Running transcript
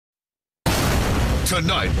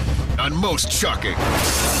Tonight, on Most Shocking,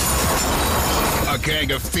 a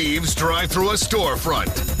gang of thieves drive through a storefront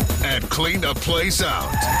and clean the place out.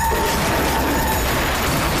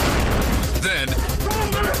 Then,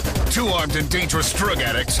 two armed and dangerous drug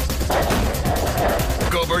addicts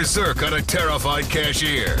go berserk on a terrified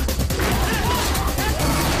cashier.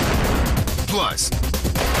 Plus,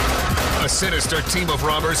 a sinister team of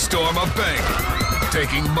robbers storm a bank,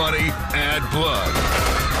 taking money and blood.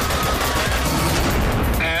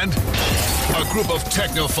 And a group of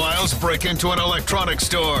technophiles break into an electronics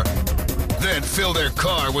store, then fill their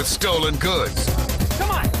car with stolen goods.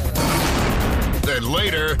 Come on! Then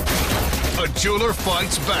later, a jeweler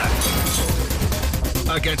fights back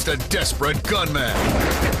against a desperate gunman.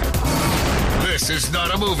 This is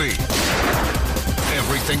not a movie.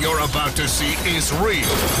 Everything you're about to see is real.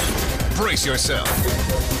 Brace yourself.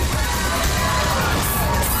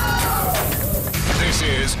 This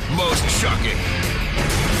is Most Shocking.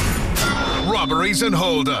 Robberies and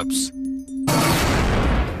Holdups.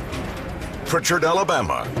 Pritchard,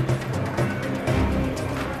 Alabama.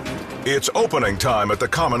 It's opening time at the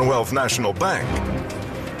Commonwealth National Bank.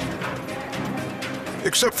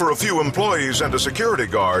 Except for a few employees and a security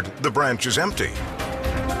guard, the branch is empty.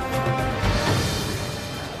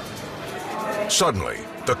 Suddenly,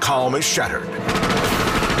 the calm is shattered.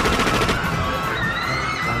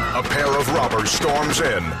 A pair of robbers storms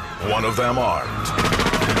in, one of them armed.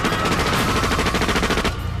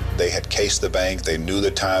 They had cased the bank. They knew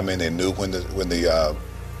the timing. They knew when the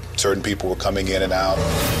certain people were coming in and out.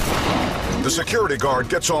 The security guard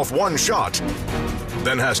gets off one shot,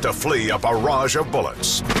 then has to flee a barrage of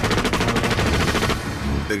bullets.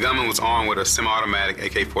 The gunman was armed with a semi-automatic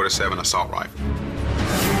AK-47 assault rifle.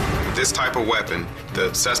 With this type of weapon,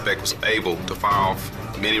 the suspect was able to fire off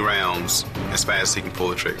many rounds as fast as he can pull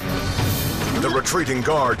the trigger. The retreating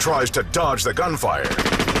guard tries to dodge the gunfire,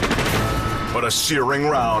 but a searing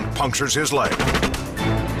round punctures his leg.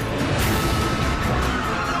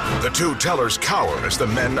 The two tellers cower as the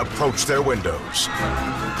men approach their windows.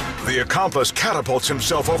 The accomplice catapults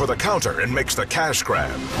himself over the counter and makes the cash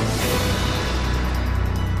grab,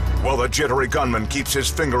 while the jittery gunman keeps his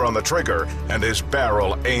finger on the trigger and his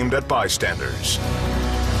barrel aimed at bystanders.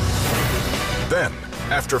 Then,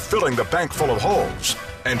 after filling the bank full of holes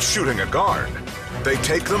and shooting a guard, they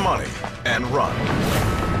take the money and run.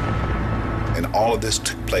 And all of this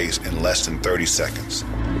took place in less than 30 seconds.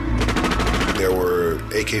 There were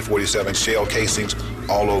AK-47 shell casings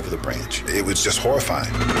all over the branch. It was just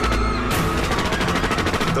horrifying.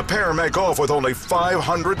 The pair make off with only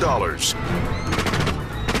 $500.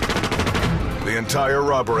 The entire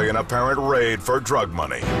robbery an apparent raid for drug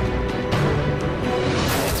money.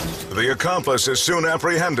 The accomplice is soon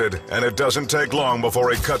apprehended, and it doesn't take long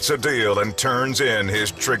before he cuts a deal and turns in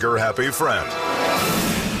his trigger-happy friend.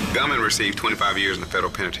 Gunman received 25 years in the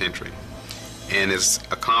federal penitentiary, and his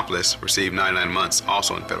accomplice received 99 months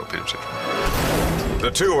also in federal penitentiary.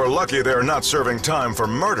 The two are lucky they're not serving time for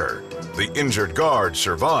murder. The injured guard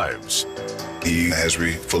survives. He has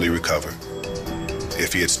fully recovered.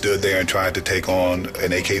 If he had stood there and tried to take on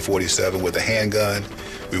an AK-47 with a handgun,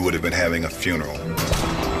 we would have been having a funeral.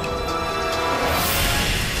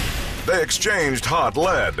 They exchanged hot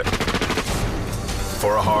lead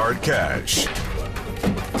for a hard cash.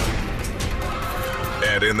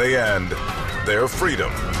 And in the end, their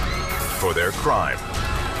freedom for their crime.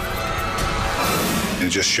 It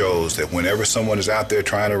just shows that whenever someone is out there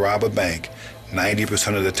trying to rob a bank,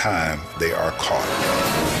 90% of the time they are caught.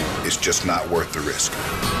 It's just not worth the risk.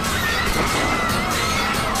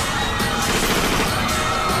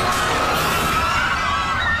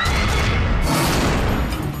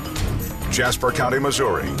 Jasper County,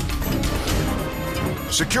 Missouri.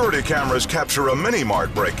 Security cameras capture a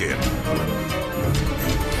mini-mart break-in.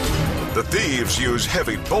 The thieves use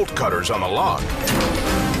heavy bolt cutters on the lock,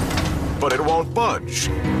 but it won't budge.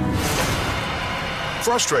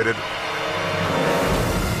 Frustrated,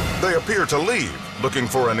 they appear to leave, looking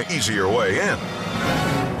for an easier way in.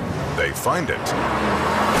 They find it.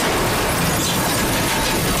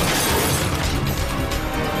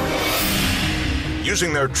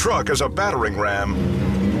 Using their truck as a battering ram,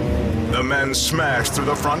 the men smash through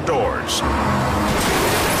the front doors.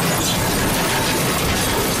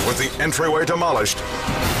 With the entryway demolished,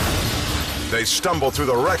 they stumble through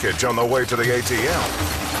the wreckage on the way to the ATM.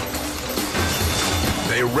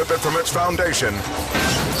 They rip it from its foundation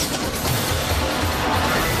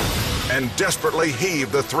and desperately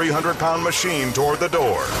heave the 300-pound machine toward the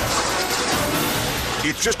door.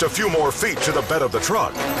 It's just a few more feet to the bed of the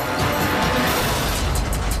truck.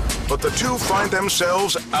 But the two find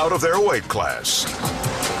themselves out of their weight class.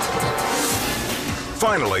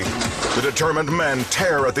 Finally, the determined men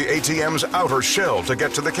tear at the ATM's outer shell to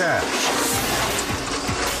get to the cash,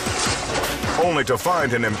 only to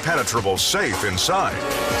find an impenetrable safe inside.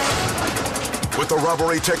 With the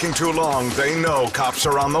robbery taking too long, they know cops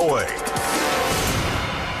are on the way.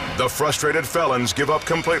 The frustrated felons give up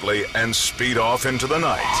completely and speed off into the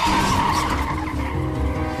night.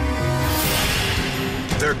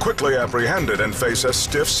 They're quickly apprehended and face a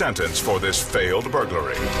stiff sentence for this failed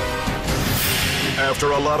burglary.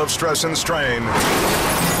 After a lot of stress and strain,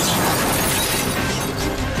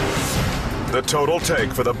 the total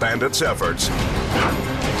take for the bandits' efforts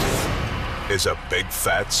is a big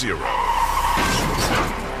fat 0.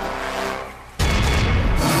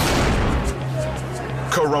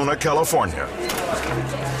 Corona, California.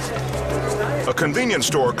 A convenience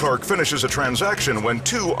store clerk finishes a transaction when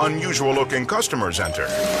 2 unusual-looking customers enter.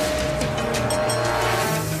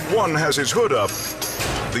 One has his hood up,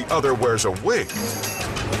 the other wears a wig.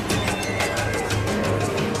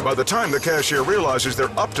 By the time the cashier realizes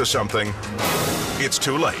they're up to something, it's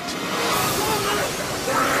too late.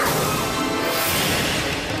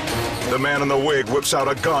 The man in the wig whips out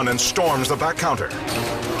a gun and storms the back counter.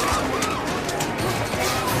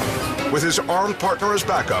 With his armed partner as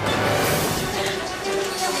backup,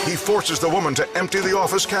 he forces the woman to empty the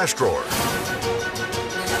office cash drawer.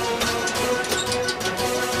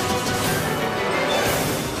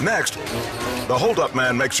 Next, the holdup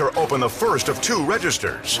man makes her open the first of 2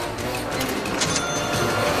 registers.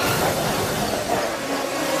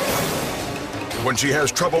 When she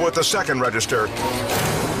has trouble with the second register,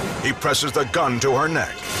 he presses the gun to her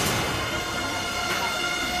neck.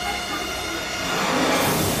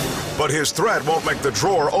 But his threat won't make the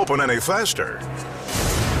drawer open any faster.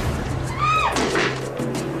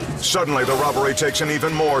 Suddenly, the robbery takes an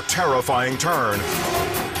even more terrifying turn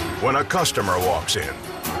when a customer walks in.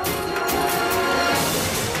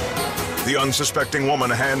 The unsuspecting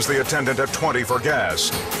woman hands the attendant a 20 for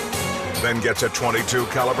gas, then gets a .22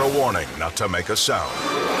 caliber warning not to make a sound.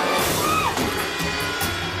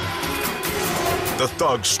 The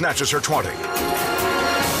thug snatches her 20.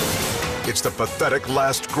 It's the pathetic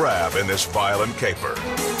last grab in this violent caper.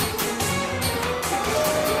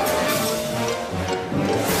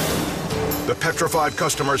 The petrified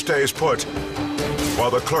customer stays put,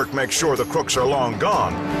 while the clerk makes sure the crooks are long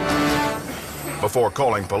gone before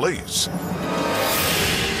calling police.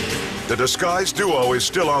 The disguised duo is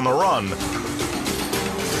still on the run,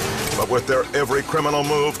 but with their every criminal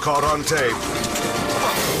move caught on tape,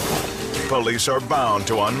 police are bound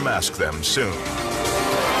to unmask them soon.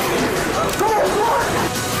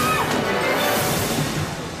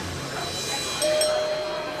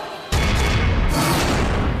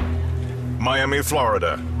 Miami,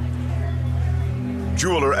 Florida.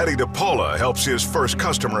 Jeweler Eddie DePaula helps his first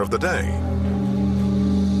customer of the day.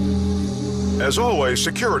 As always,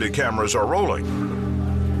 security cameras are rolling.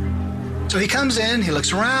 So he comes in, he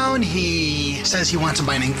looks around, he says he wants to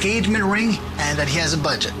buy an engagement ring and that he has a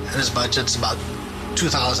budget. And his budget's about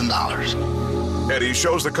 $2,000. Eddie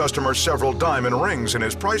shows the customer several diamond rings in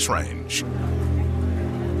his price range.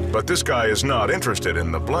 But this guy is not interested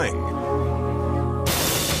in the bling.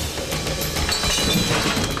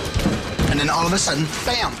 And then all of a sudden,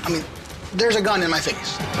 bam! I mean, there's a gun in my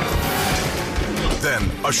face.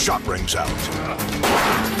 Then a shot rings out.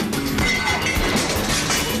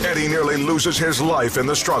 Eddie nearly loses his life in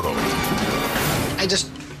the struggle. I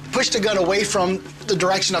just push the gun away from the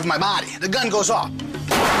direction of my body. The gun goes off.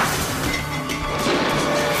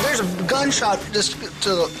 There's a gunshot just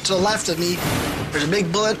to the left of me. There's a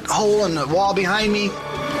big bullet hole in the wall behind me.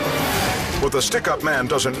 What the stick-up man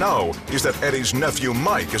doesn't know is that Eddie's nephew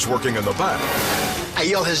Mike is working in the back. I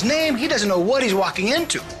yell his name. He doesn't know what he's walking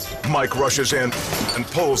into. Mike rushes in and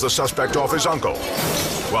pulls the suspect off his uncle,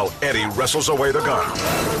 while Eddie wrestles away the gun.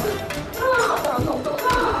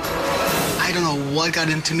 I don't know what got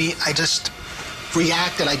into me. I just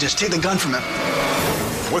reacted. I just take the gun from him.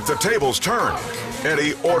 With the tables turned,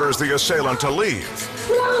 Eddie orders the assailant to leave.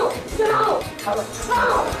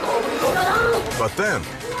 But then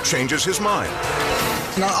changes his mind.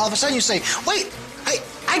 Now all of a sudden you say, wait,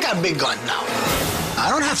 I got a big gun now. I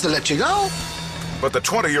don't have to let you go. But the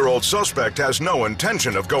 20-year-old suspect has no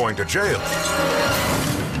intention of going to jail.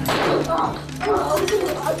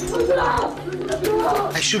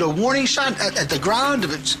 I shoot a warning shot at the ground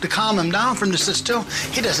to calm him down for him to sit still.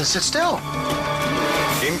 He doesn't sit still.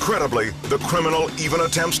 Incredibly, the criminal even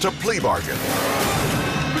attempts to plea bargain.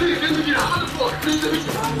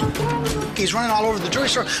 He's running all over the jewelry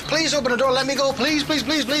store. Please open the door. Let me go. Please, please,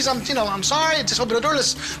 please, please. I'm sorry. Just open the door.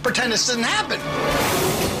 Let's pretend this didn't happen.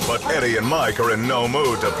 But Eddie and Mike are in no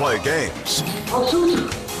mood to play games.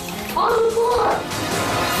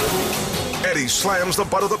 Eddie slams the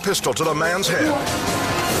butt of the pistol to the man's head.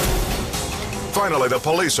 Finally, the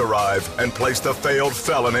police arrive and place the failed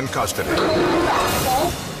felon in custody.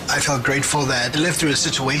 I felt grateful that I lived through a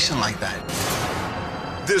situation like that.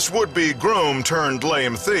 This would-be groom turned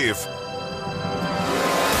lame thief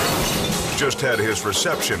just had his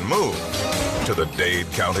reception moved to the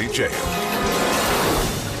Dade County Jail.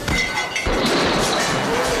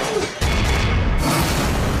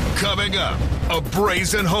 Coming up, a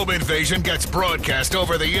brazen home invasion gets broadcast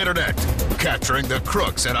over the internet, capturing the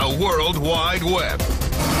crooks in a world wide web.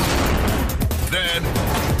 Then,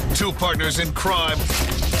 two partners in crime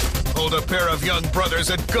hold a pair of young brothers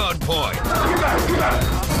at gunpoint.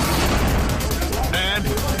 And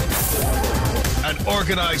an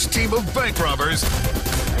organized team of bank robbers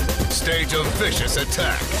stage a vicious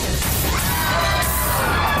attack.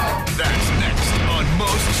 That's next on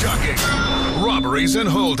Most Shocking Robberies and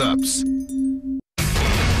Holdups.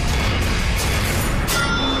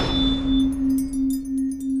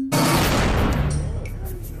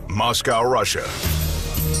 Moscow, Russia.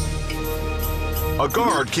 A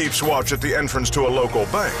guard keeps watch at the entrance to a local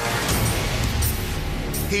bank.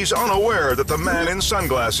 He's unaware that the man in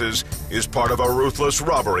sunglasses is part of a ruthless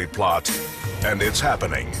robbery plot, and it's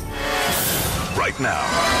happening right now.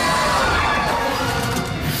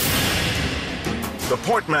 The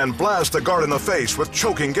point man blasts the guard in the face with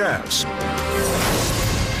choking gas.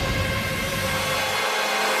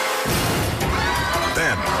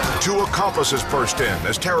 Then, two accomplices burst in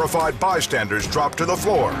as terrified bystanders drop to the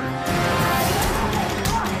floor.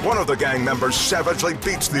 One of the gang members savagely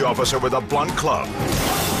beats the officer with a blunt club,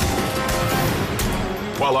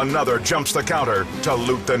 while another jumps the counter to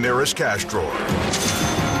loot the nearest cash drawer.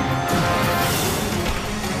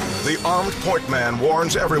 The armed point man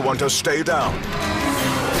warns everyone to stay down.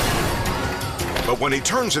 But when he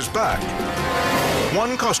turns his back,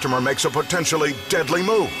 one customer makes a potentially deadly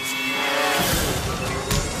move.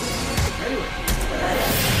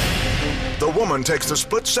 The woman takes the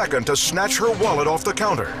split second to snatch her wallet off the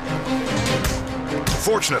counter.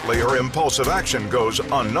 Fortunately, her impulsive action goes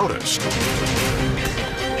unnoticed.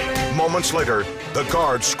 Moments later, the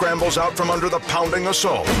guard scrambles out from under the pounding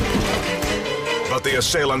assault. But the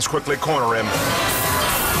assailants quickly corner him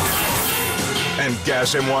and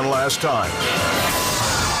gas him one last time.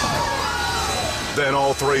 Then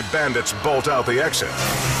all three bandits bolt out the exit.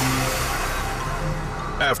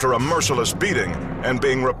 After a merciless beating and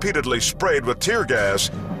being repeatedly sprayed with tear gas,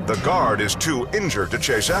 the guard is too injured to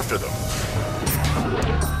chase after them.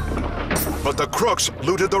 But the crooks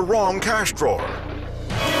looted the wrong cash drawer.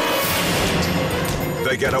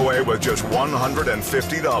 They get away with just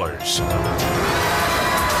 $150.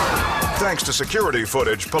 Thanks to security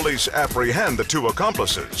footage, police apprehend the two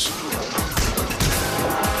accomplices.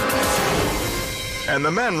 And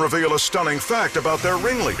the men reveal a stunning fact about their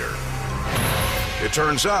ringleader. It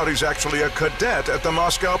turns out he's actually a cadet at the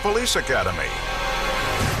Moscow Police Academy.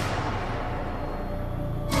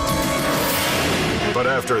 But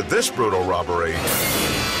after this brutal robbery,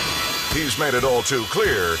 he's made it all too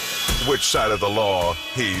clear which side of the law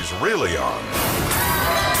he's really on.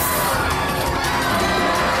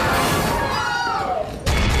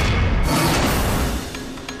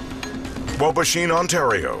 Wabashin,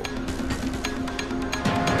 Ontario.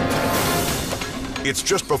 It's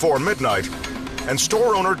just before midnight, and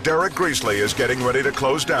store owner Derek Greasley is getting ready to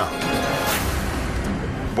close down,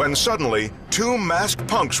 when suddenly two masked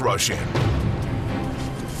punks rush in.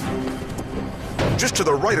 Just to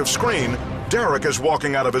the right of screen, Derek is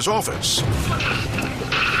walking out of his office.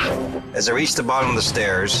 As I reach the bottom of the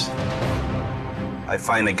stairs, I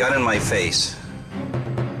find a gun in my face,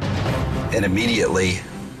 and immediately,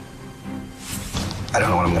 I don't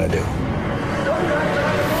know what I'm gonna do.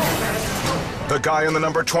 The guy in the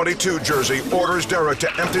number 22 jersey orders Derek to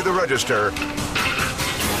empty the register,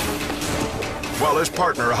 while his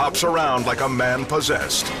partner hops around like a man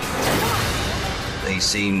possessed. They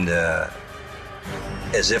seemed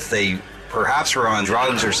as if they perhaps were on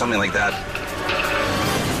drugs or something like that.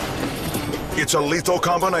 It's a lethal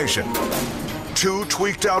combination. Two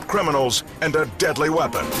tweaked out criminals and a deadly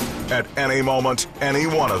weapon. At any moment, any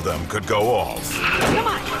one of them could go off. Come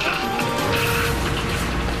on.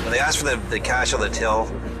 When they asked for the cash on the till,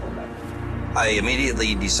 I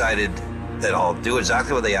immediately decided that I'll do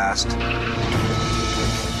exactly what they asked.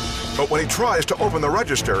 But when he tries to open the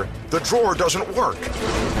register, the drawer doesn't work.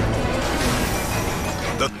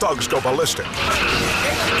 The thugs go ballistic.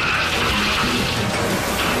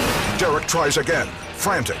 Derek tries again,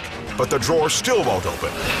 frantic, but the drawer still won't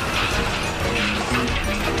open.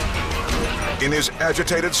 In his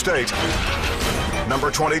agitated state,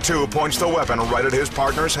 number 22 points the weapon right at his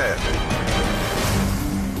partner's head.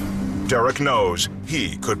 Derek knows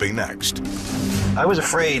he could be next. I was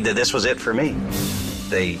afraid that this was it for me.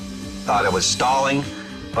 They thought I was stalling,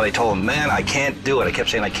 but I told them, man, I can't do it. I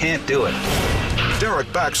kept saying, I can't do it.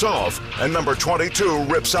 Derek backs off, and number 22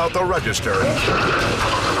 rips out the register,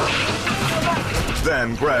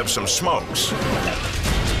 then grabs some smokes.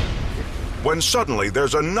 When suddenly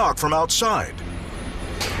there's a knock from outside.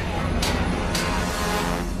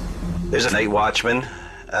 There's a night watchman,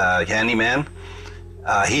 handyman.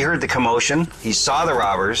 He heard the commotion. He saw the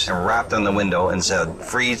robbers and rapped on the window and said,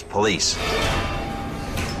 "Freeze, police."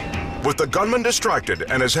 With the gunman distracted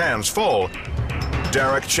and his hands full,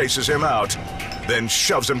 Derek chases him out, then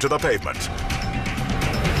shoves him to the pavement.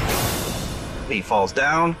 He falls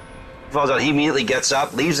down. He immediately gets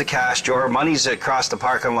up, leaves the cash drawer, money's across the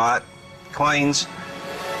parking lot, coins,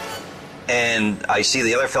 and I see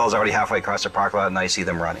the other fellas already halfway across the parking lot, and I see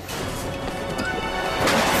them running.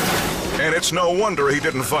 And it's no wonder he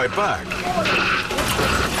didn't fight back.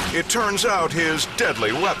 It turns out his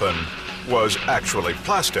deadly weapon was actually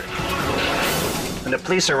plastic. When the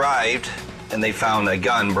police arrived and they found a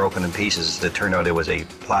gun broken in pieces, it turned out it was a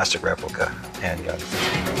plastic replica handgun.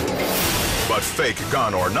 But fake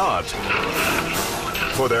gun or not,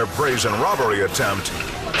 for their brazen robbery attempt,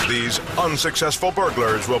 these unsuccessful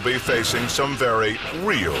burglars will be facing some very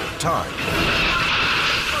real time.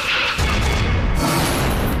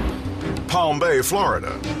 Palm Bay,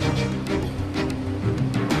 Florida.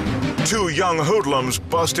 Two young hoodlums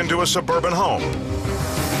bust into a suburban home.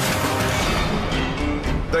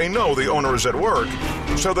 They know the owner is at work,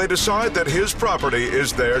 so they decide that his property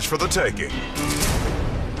is theirs for the taking.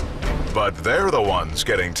 But they're the ones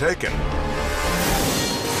getting taken.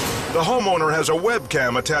 The homeowner has a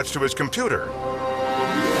webcam attached to his computer.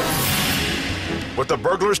 What the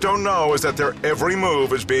burglars don't know is that their every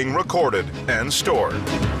move is being recorded and stored.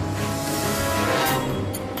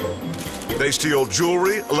 They steal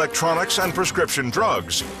jewelry, electronics, and prescription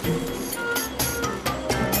drugs,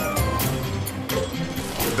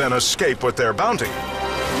 then escape with their bounty.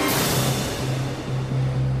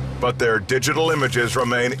 But their digital images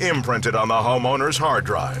remain imprinted on the homeowner's hard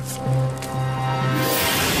drive.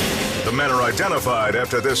 The men are identified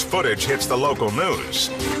after this footage hits the local news.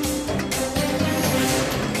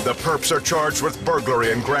 The perps are charged with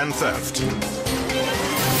burglary and grand theft.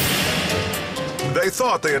 They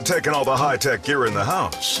thought they had taken all the high-tech gear in the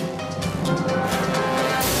house.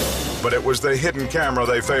 But it was the hidden camera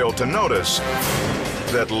they failed to notice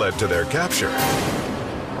that led to their capture.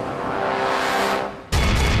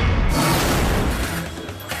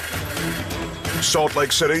 Salt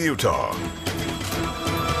Lake City, Utah.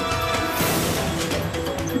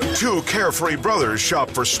 Two carefree brothers shop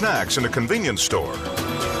for snacks in a convenience store.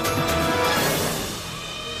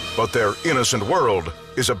 But their innocent world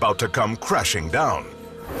is about to come crashing down.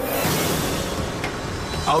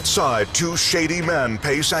 Outside, two shady men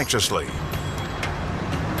pace anxiously.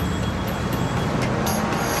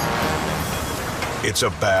 It's a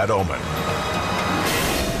bad omen.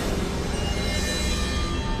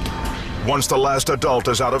 Once the last adult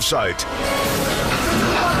is out of sight,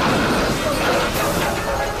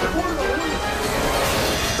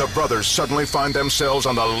 the brothers suddenly find themselves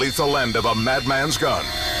on the lethal end of a madman's gun.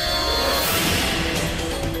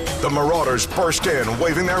 The marauders burst in,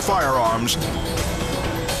 waving their firearms,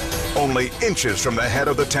 only inches from the head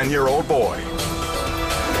of the 10-year-old boy.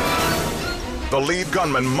 The lead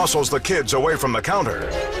gunman muscles the kids away from the counter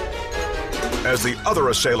as the other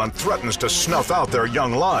assailant threatens to snuff out their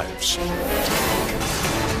young lives.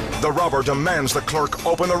 The robber demands the clerk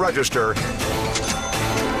open the register,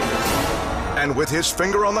 and with his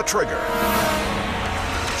finger on the trigger,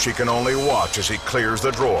 she can only watch as he clears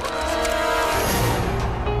the drawer.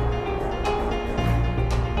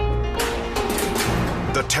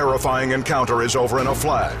 The terrifying encounter is over in a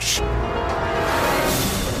flash.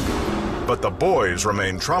 But the boys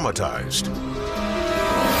remain traumatized.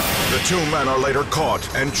 The two men are later caught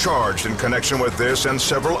and charged in connection with this and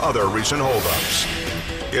several other recent holdups.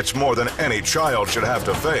 It's more than any child should have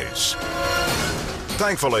to face.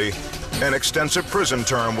 Thankfully, an extensive prison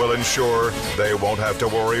term will ensure they won't have to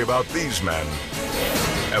worry about these men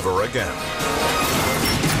ever again.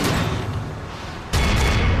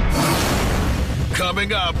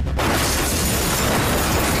 Coming up,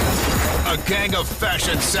 a gang of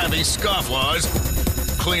fashion-savvy scofflaws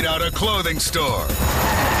clean out a clothing store.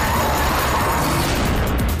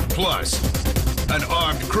 Plus, an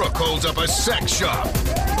armed crook holds up a sex shop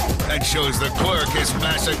and shows the clerk his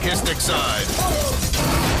masochistic side.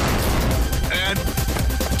 And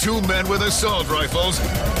 2 men with assault rifles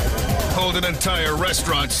hold an entire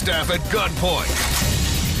restaurant staff at gunpoint.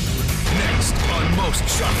 Next on Most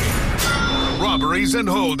Shocking, Robberies and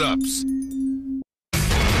Holdups.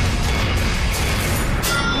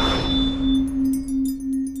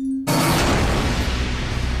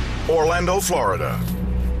 Orlando, Florida.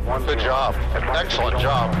 Good job. Excellent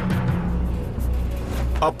job.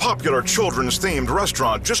 A popular children's-themed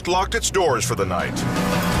restaurant just locked its doors for the night,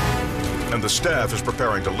 and the staff is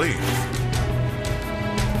preparing to leave.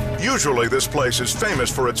 Usually this place is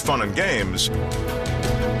famous for its fun and games,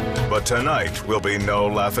 but tonight will be no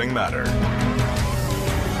laughing matter.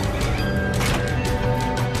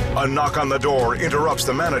 A knock on the door interrupts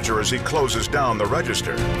the manager as he closes down the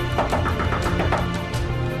register.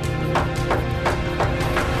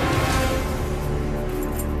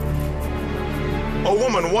 A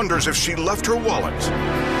woman wonders if she left her wallet.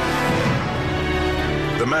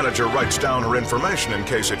 The manager writes down her information in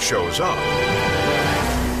case it shows up.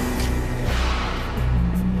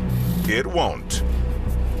 It won't.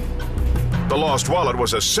 The lost wallet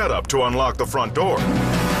was a setup to unlock the front door.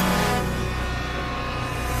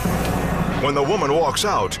 When the woman walks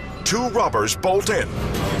out, 2 robbers bolt in.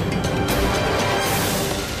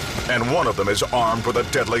 And one of them is armed with a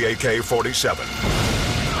deadly AK-47.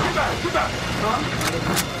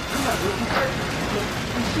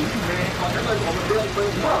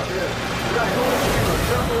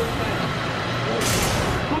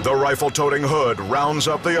 The rifle-toting hood rounds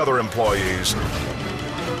up the other employees,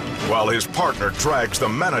 while his partner drags the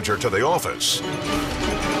manager to the office.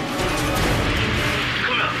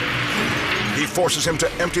 He forces him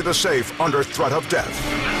to empty the safe under threat of death.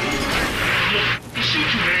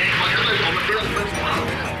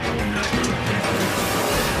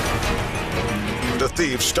 The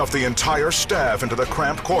thieves stuff the entire staff into the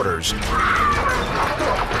cramped quarters.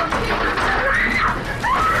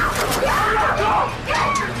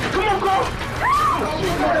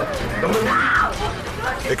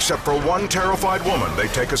 Except for one terrified woman they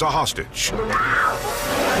take as a hostage.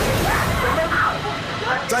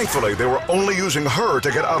 Thankfully, they were only using her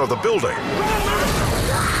to get out of the building.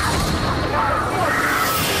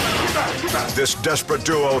 This desperate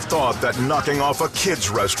duo thought that knocking off a kids'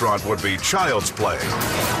 restaurant would be child's play.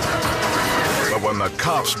 But when the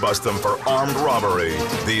cops bust them for armed robbery,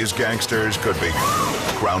 these gangsters could be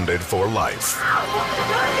grounded for life.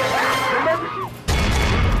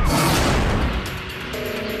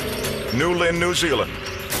 New Lynn, New Zealand.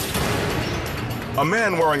 A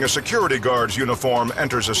man wearing a security guard's uniform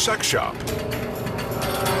enters a sex shop.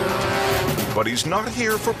 But he's not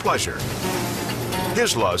here for pleasure.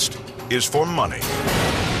 His lust is for money.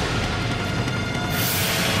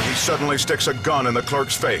 He suddenly sticks a gun in the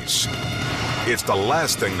clerk's face. It's the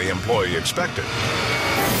last thing the employee expected.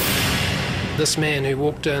 This man who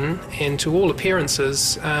walked in, and to all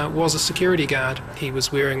appearances, was a security guard. He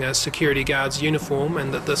was wearing a security guard's uniform,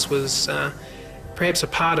 and that this was perhaps a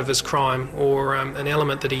part of his crime, or an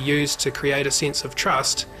element that he used to create a sense of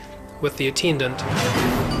trust with the attendant.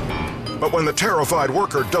 But when the terrified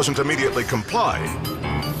worker doesn't immediately comply,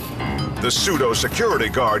 the pseudo-security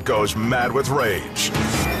guard goes mad with rage.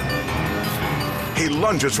 He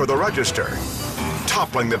lunges for the register,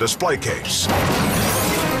 toppling the display case.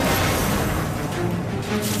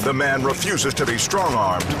 The man refuses to be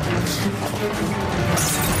strong-armed,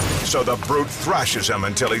 so the brute thrashes him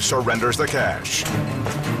until he surrenders the cash.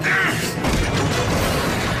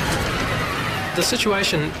 The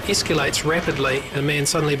situation escalates rapidly. The man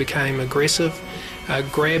suddenly became aggressive,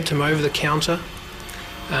 grabbed him over the counter,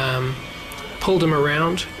 pulled him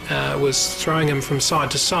around, was throwing him from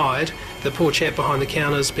side to side. The poor chap behind the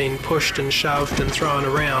counter's been pushed and shoved and thrown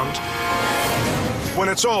around. When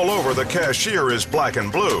it's all over, the cashier is black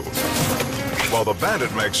and blue, while the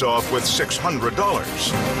bandit makes off with $600.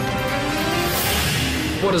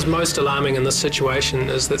 What is most alarming in this situation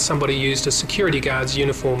is that somebody used a security guard's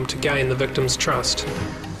uniform to gain the victim's trust.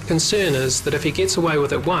 Concern is that if he gets away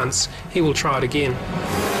with it once, he will try it again.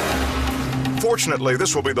 Fortunately,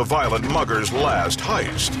 this will be the violent mugger's last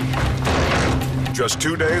heist. Just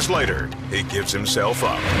 2 days later, he gives himself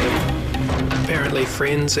up. Apparently,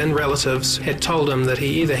 friends and relatives had told him that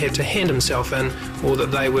he either had to hand himself in or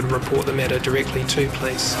that they would report the matter directly to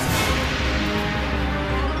police.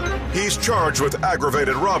 He's charged with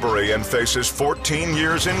aggravated robbery and faces 14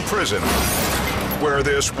 years in prison, where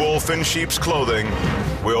this wolf in sheep's clothing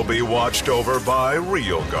will be watched over by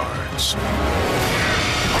real guards.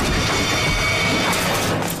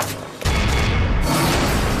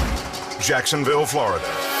 Jacksonville, Florida.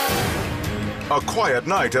 A quiet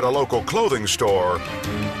night at a local clothing store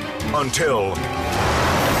until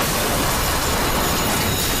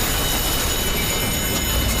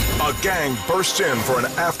a gang bursts in for an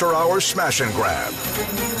after-hours smash and grab.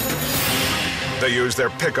 They use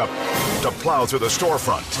their pickup to plow through the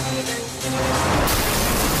storefront.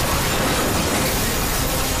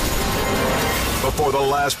 Before the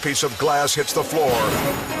last piece of glass hits the floor,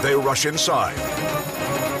 they rush inside.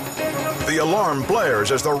 The alarm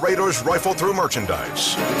blares as the raiders rifle through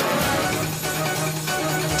merchandise,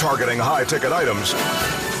 targeting high-ticket items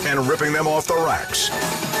and ripping them off the racks.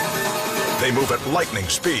 They move at lightning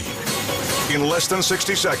speed. In less than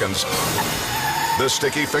 60 seconds, the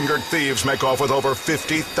sticky-fingered thieves make off with over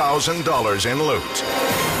 $50,000 in loot.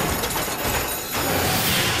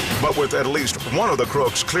 But with at least one of the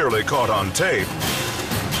crooks clearly caught on tape,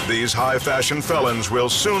 these high-fashion felons will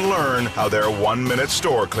soon learn how their one-minute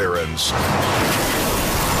store clearance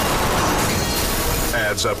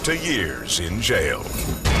adds up to years in jail.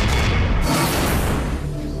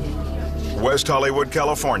 West Hollywood,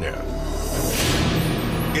 California.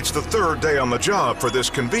 It's the third day on the job for this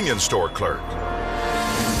convenience store clerk.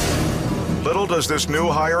 Little does this new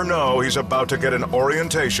hire know he's about to get an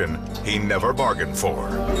orientation he never bargained for.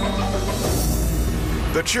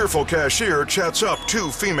 The cheerful cashier chats up two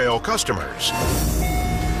female customers.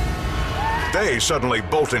 They suddenly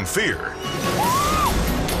bolt in fear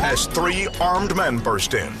as three armed men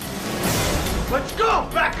burst in. Let's go!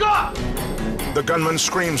 Back up! The gunman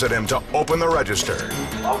screams at him to open the register.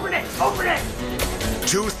 Open it! Open it!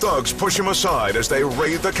 Two thugs push him aside as they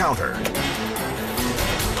raid the counter,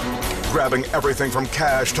 grabbing everything from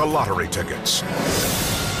cash to lottery tickets.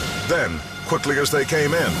 Then, quickly as they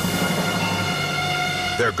came in,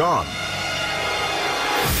 they're gone.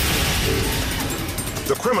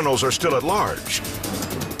 The criminals are still at large.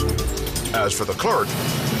 As for the clerk,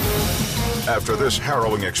 after this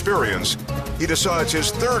harrowing experience, he decides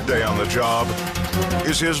his third day on the job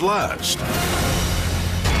is his last.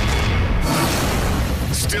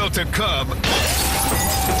 Still to come,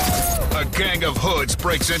 a gang of hoods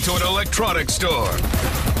breaks into an electronics store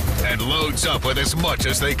and loads up with as much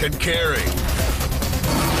as they can carry.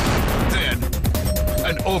 Then,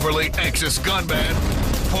 an overly anxious gunman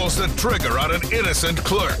pulls the trigger on an innocent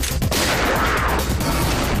clerk.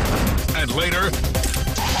 And later,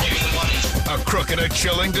 a crook in a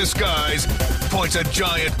chilling disguise points a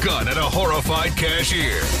giant gun at a horrified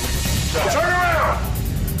cashier. Turn around!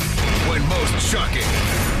 When most shocking,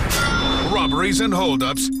 Robberies and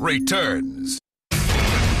Holdups returns.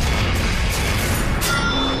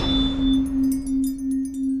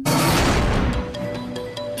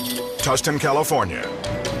 Tustin, California.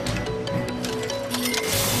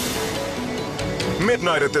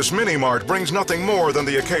 Midnight at this mini-mart brings nothing more than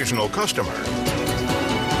the occasional customer.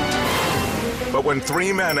 But when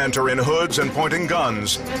three men enter in hoods and pointing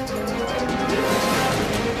guns,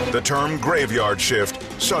 the term graveyard shift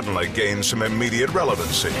suddenly gains some immediate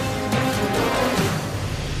relevancy.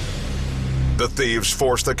 The thieves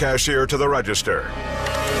force the cashier to the register.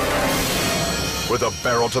 With a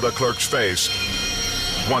barrel to the clerk's face,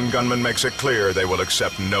 one gunman makes it clear they will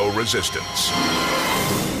accept no resistance.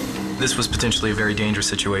 This was potentially a very dangerous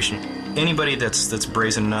situation. Anybody that's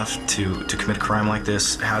brazen enough to commit a crime like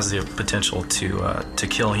this has the potential to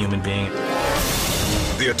kill a human being.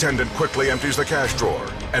 The attendant quickly empties the cash drawer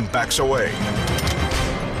and backs away.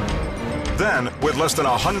 Then, with less than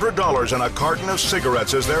 $100 and a carton of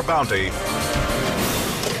cigarettes as their bounty,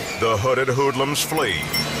 the hooded hoodlums flee,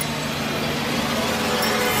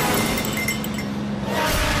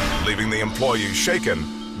 leaving the employees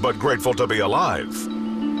shaken but grateful to be alive.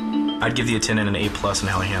 I'd give the attendant an A+ in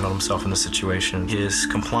how he handled himself in the situation. His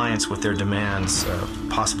compliance with their demands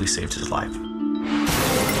possibly saved his life.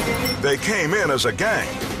 They came in as a gang,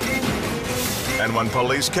 and when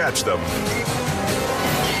police catch them,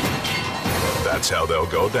 that's how they'll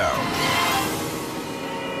go down.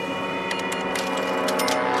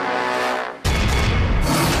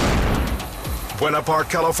 Buena Park,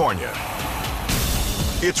 California.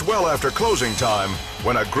 It's well after closing time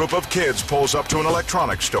when a group of kids pulls up to an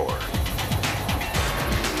electronics store.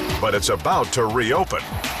 But it's about to reopen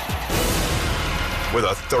with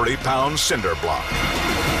a 30-pound cinder block.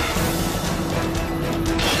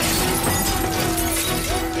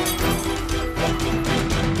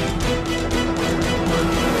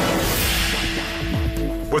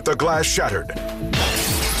 With the glass shattered,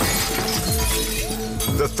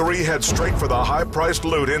 the three head straight for the high-priced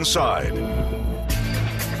loot inside.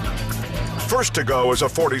 First to go is a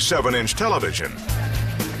 47-inch television,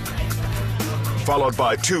 followed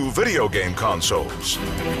by two video game consoles.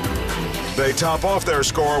 They top off their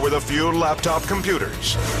score with a few laptop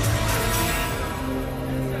computers.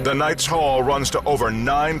 The night's haul runs to over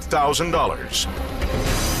 $9,000.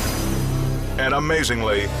 And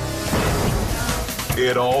amazingly,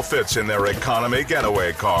 it all fits in their economy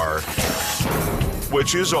getaway car,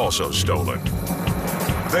 which is also stolen.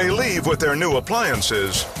 They leave with their new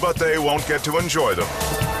appliances, but they won't get to enjoy them.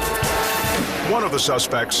 One of the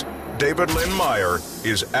suspects, David Lynn Meyer,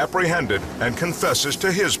 is apprehended and confesses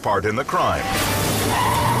to his part in the crime.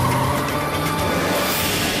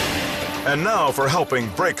 And now for helping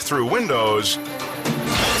break through windows,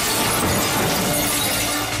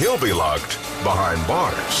 he'll be locked behind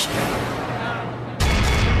bars.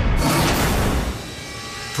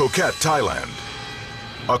 Phuket, Thailand.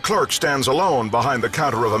 A clerk stands alone behind the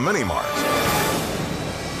counter of a mini-mart.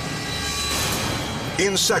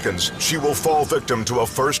 In seconds, she will fall victim to a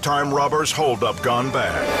first-time robber's holdup gone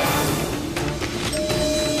bad.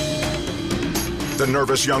 The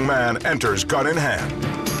nervous young man enters gun in hand.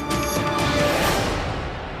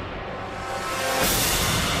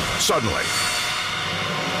 Suddenly,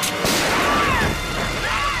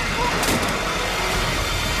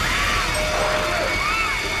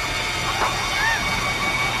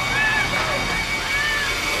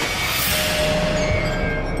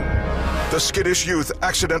 the skittish youth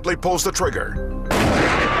accidentally pulls the trigger.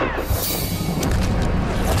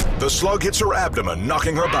 The slug hits her abdomen,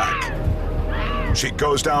 knocking her back. She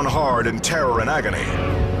goes down hard in terror and agony.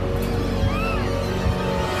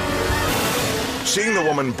 Seeing the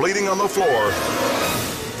woman bleeding on the floor,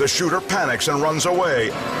 the shooter panics and runs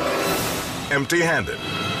away, empty-handed.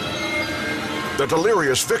 The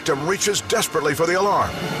delirious victim reaches desperately for the alarm.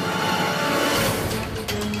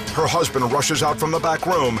 Her husband rushes out from the back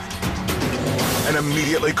room and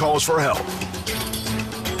immediately calls for help.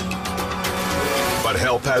 But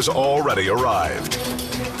help has already arrived.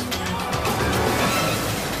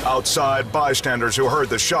 Outside, bystanders who heard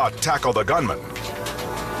the shot tackle the gunman.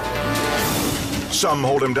 Some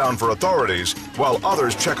hold him down for authorities, while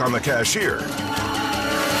others check on the cashier.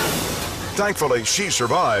 Thankfully, she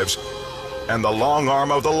survives, and the long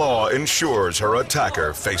arm of the law ensures her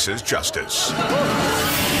attacker faces justice.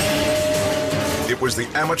 It was the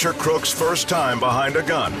amateur crook's first time behind a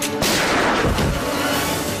gun.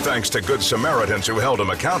 Thanks to good Samaritans who held him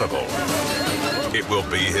accountable, it will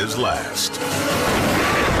be his last.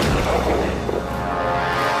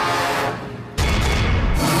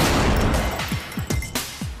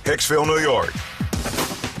 Hicksville, New York.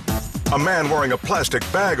 A man wearing a plastic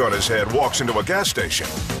bag on his head walks into a gas station.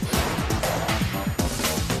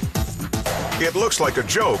 It looks like a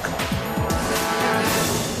joke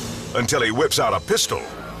until he whips out a pistol.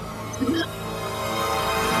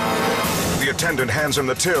 The attendant hands him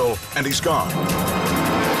the till, and he's gone.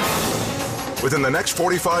 Within the next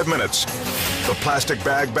 45 minutes, the plastic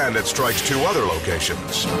bag bandit strikes 2 other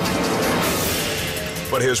locations.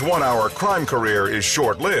 But his 1-hour crime career is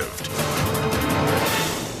short-lived.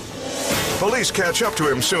 Police catch up to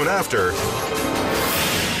him soon after,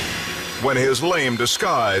 when his lame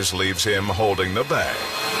disguise leaves him holding the bag.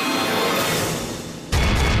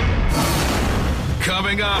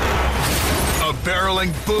 Coming up, a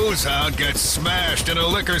barreling booze hound gets smashed in a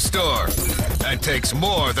liquor store and takes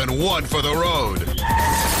more than one for the road.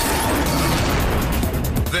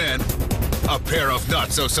 Then, a pair of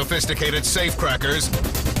not-so-sophisticated safecrackers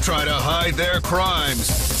try to hide their crimes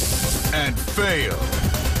and fail.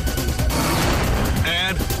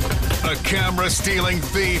 And a camera-stealing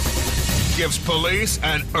thief gives police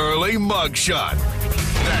an early mugshot.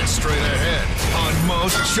 That's straight ahead on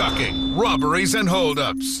Most Shocking Robberies and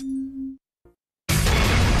Holdups.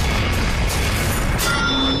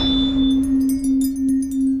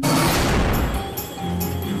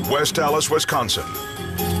 West Allis, Wisconsin.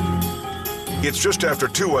 It's just after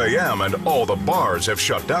 2 a.m. and all the bars have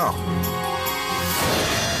shut down.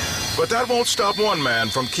 But that won't stop one man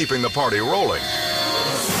from keeping the party rolling.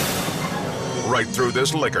 Right through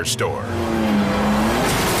this liquor store.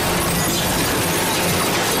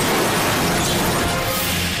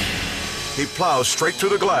 He plows straight through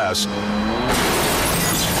the glass,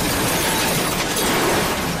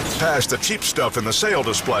 past the cheap stuff in the sale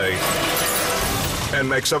display, and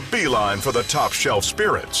makes a beeline for the top shelf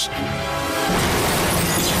spirits.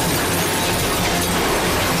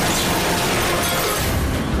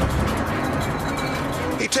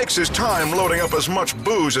 He takes his time loading up as much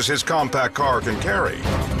booze as his compact car can carry.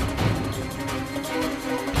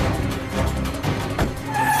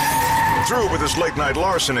 Through with his late-night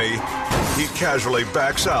larceny, he casually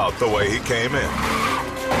backs out the way he came in.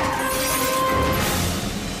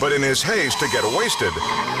 But in his haste to get wasted,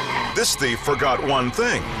 this thief forgot one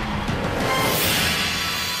thing.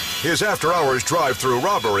 His after-hours drive-through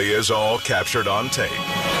robbery is all captured on tape.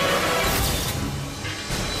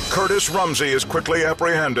 Curtis Rumsey is quickly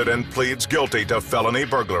apprehended and pleads guilty to felony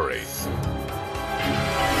burglary.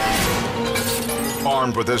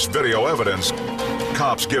 Armed with this video evidence,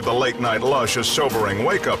 cops give the late-night lush a sobering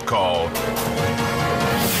wake-up call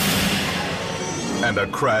and a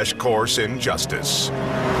crash course in justice.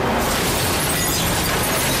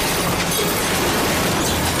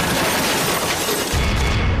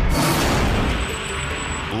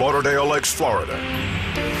 Lauderdale Lakes, Florida.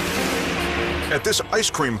 At this ice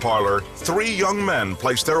cream parlor, 3 young men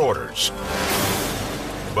place their orders.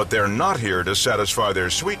 But they're not here to satisfy their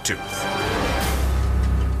sweet tooth.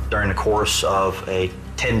 During the course of a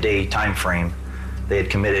 10-day time frame, they had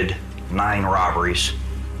committed 9 robberies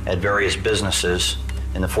at various businesses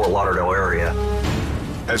in the Fort Lauderdale area.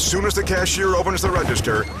 As soon as the cashier opens the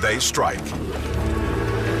register, they strike.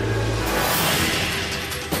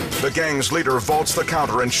 The gang's leader vaults the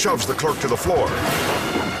counter and shoves the clerk to the floor.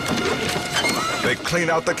 They clean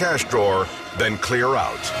out the cash drawer, then clear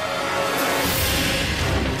out.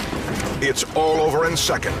 It's all over in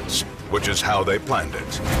seconds, which is how they planned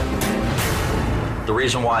it. The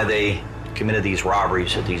reason why they committed these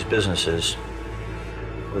robberies at these businesses,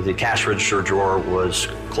 the cash register drawer was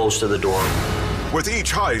close to the door. With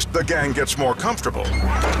each heist, the gang gets more comfortable.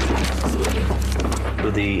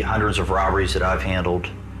 With the hundreds of robberies that I've handled,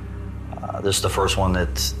 this is the first one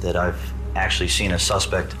that I've actually seen a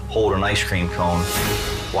suspect hold an ice cream cone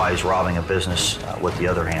while he's robbing a business with the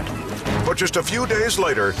other hand. But just a few days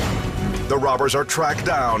later, the robbers are tracked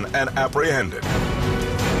down and apprehended.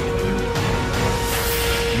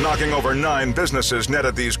 Knocking over 9 businesses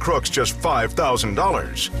netted these crooks just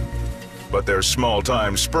 $5,000. But their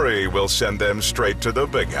small-time spree will send them straight to the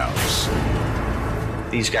big house.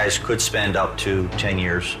 These guys could spend up to 10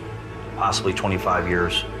 years, possibly 25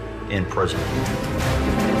 years in prison.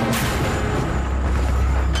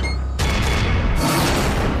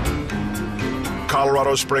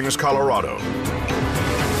 Colorado Springs, Colorado.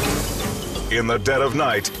 In the dead of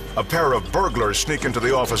night, a pair of burglars sneak into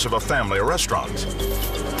the office of a family restaurant.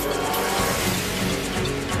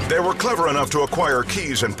 They were clever enough to acquire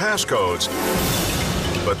keys and passcodes,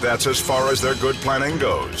 but that's as far as their good planning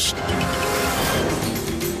goes.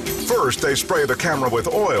 First, they spray the camera with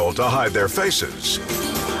oil to hide their faces.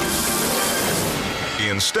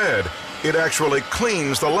 Instead, it actually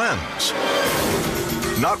cleans the lens.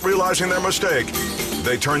 Not realizing their mistake,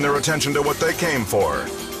 they turn their attention to what they came for,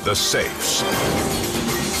 the safes.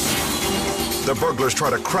 The burglars try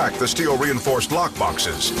to crack the steel-reinforced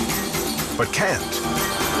lockboxes, but can't.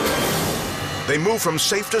 They move from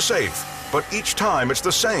safe to safe, but each time it's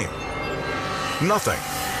the same. Nothing.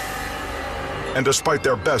 And despite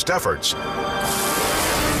their best efforts,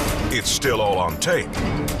 it's still all on tape.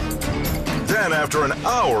 Then, after an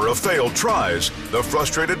hour of failed tries, the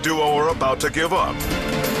frustrated duo are about to give up.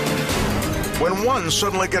 When one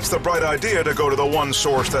suddenly gets the bright idea to go to the one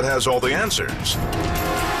source that has all the answers.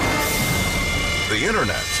 The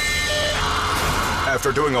internet.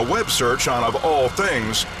 After doing a web search on, of all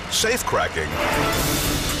things, safe cracking,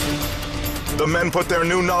 the men put their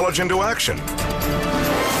new knowledge into action.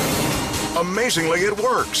 Amazingly, it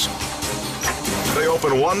works. They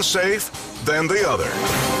open one safe, then the other.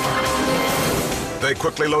 They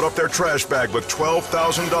quickly load up their trash bag with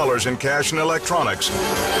 $12,000 in cash and electronics,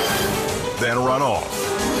 then run off.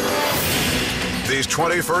 These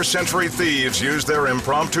 21st century thieves use their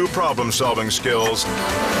impromptu problem-solving skills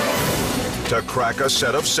to crack a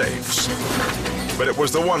set of safes. But it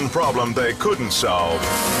was the one problem they couldn't solve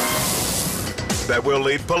that will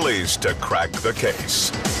lead police to crack the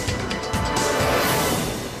case.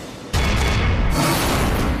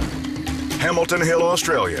 Hamilton Hill,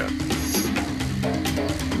 Australia.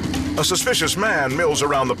 A suspicious man mills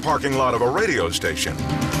around the parking lot of a radio station.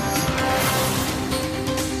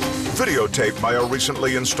 Videotaped by a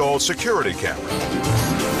recently installed security camera.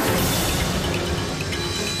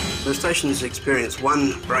 The station's experienced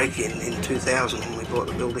one break-in in 2000 when we bought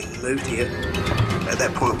the building and moved here. At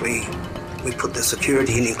that point, we put the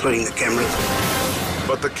security in, including the cameras.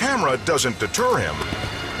 But the camera doesn't deter him.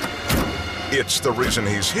 It's the reason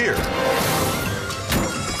he's here.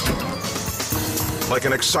 Like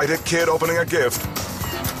an excited kid opening a gift,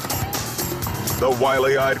 the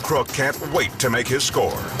wily-eyed crook can't wait to make his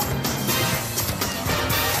score.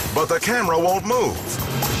 But the camera won't move.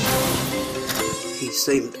 He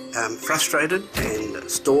seemed frustrated and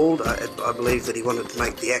stalled. I believe that he wanted to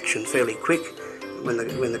make the action fairly quick. When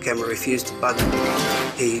the camera refused to budge,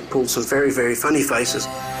 he pulled some very, very funny faces.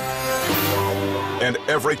 And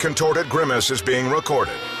every contorted grimace is being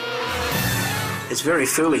recorded. It's very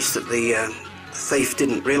foolish that the thief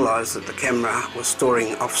didn't realise that the camera was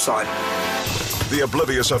storing off-site. The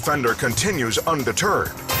oblivious offender continues undeterred.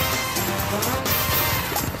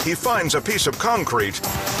 He finds a piece of concrete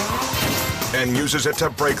and uses it to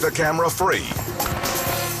break the camera free,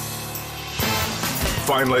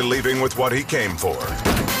 finally leaving with what he came for.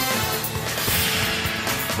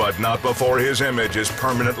 But not before his image is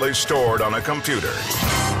permanently stored on a computer.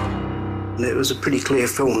 It was a pretty clear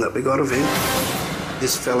film that we got of him.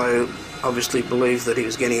 This fellow obviously believed that he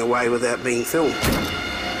was getting away without being filmed.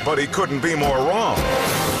 But he couldn't be more wrong.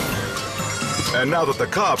 And now that the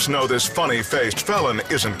cops know this funny-faced felon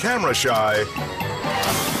isn't camera shy,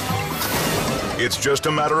 it's just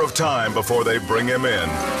a matter of time before they bring him in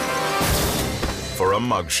for a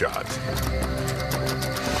mugshot.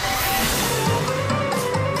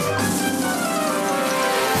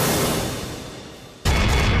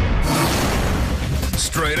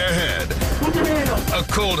 Straight ahead, a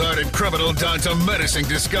cold-hearted criminal dons a menacing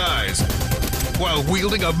disguise while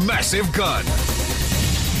wielding a massive gun.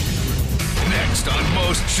 Next on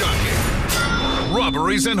Most Shocking,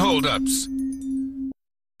 Robberies and Holdups.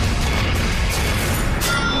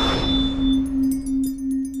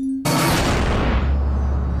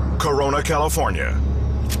 Corona, California.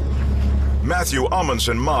 Matthew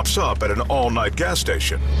Amundsen mops up at an all-night gas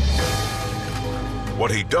station. What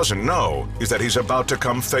he doesn't know is that he's about to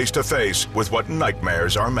come face-to-face with what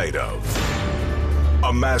nightmares are made of.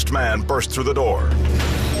 A masked man bursts through the door.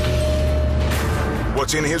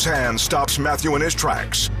 What's in his hand stops Matthew in his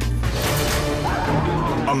tracks.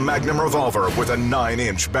 A Magnum revolver with a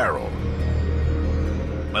 9-inch barrel.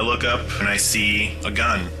 I look up and I see a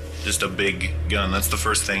gun, just a big gun. That's the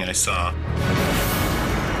first thing I saw.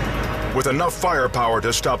 With enough firepower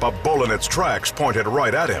to stop a bull in its tracks pointed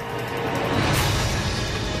right at him.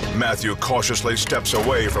 Matthew cautiously steps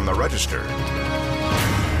away from the register.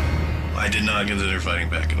 I did not consider fighting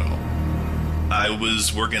back at all. I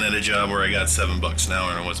was working at a job where I got $7 an hour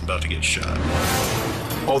and I wasn't about to get shot.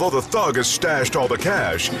 Although the thug has stashed all the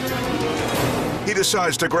cash, he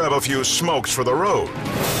decides to grab a few smokes for the road.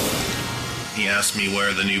 He asked me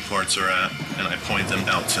where the Newports are at, and I point them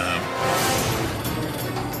out to him.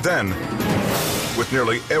 Then, with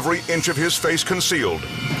nearly every inch of his face concealed,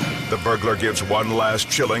 the burglar gives one last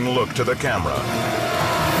chilling look to the camera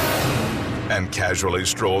and casually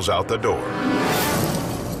strolls out the door.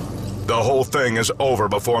 The whole thing is over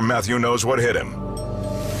before Matthew knows what hit him.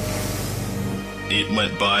 It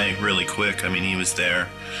went by really quick. I mean, he was there,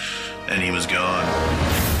 and he was gone.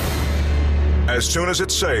 As soon as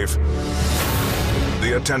it's safe,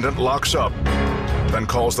 the attendant locks up, then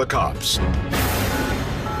calls the cops.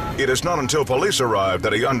 It is not until police arrive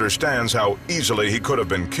that he understands how easily he could have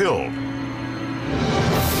been killed.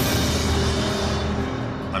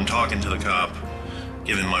 I'm talking to the cop,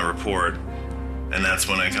 giving my report, and that's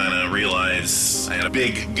when I kind of realized I had a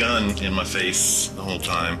big gun in my face the whole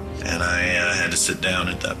time, and I had to sit down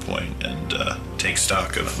at that point and take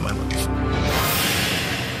stock of my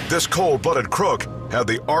life. This cold-blooded crook had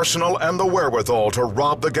the arsenal and the wherewithal to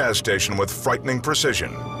rob the gas station with frightening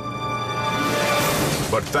precision.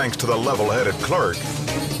 But thanks to the level-headed clerk,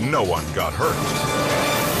 no one got hurt.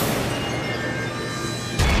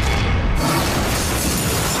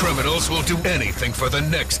 Criminals will do anything for the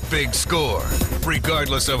next big score,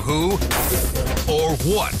 regardless of who or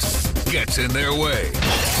what gets in their way.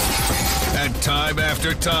 And time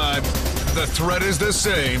after time, the threat is the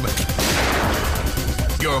same.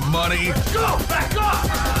 Your money Go! Back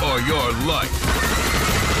off! or your life.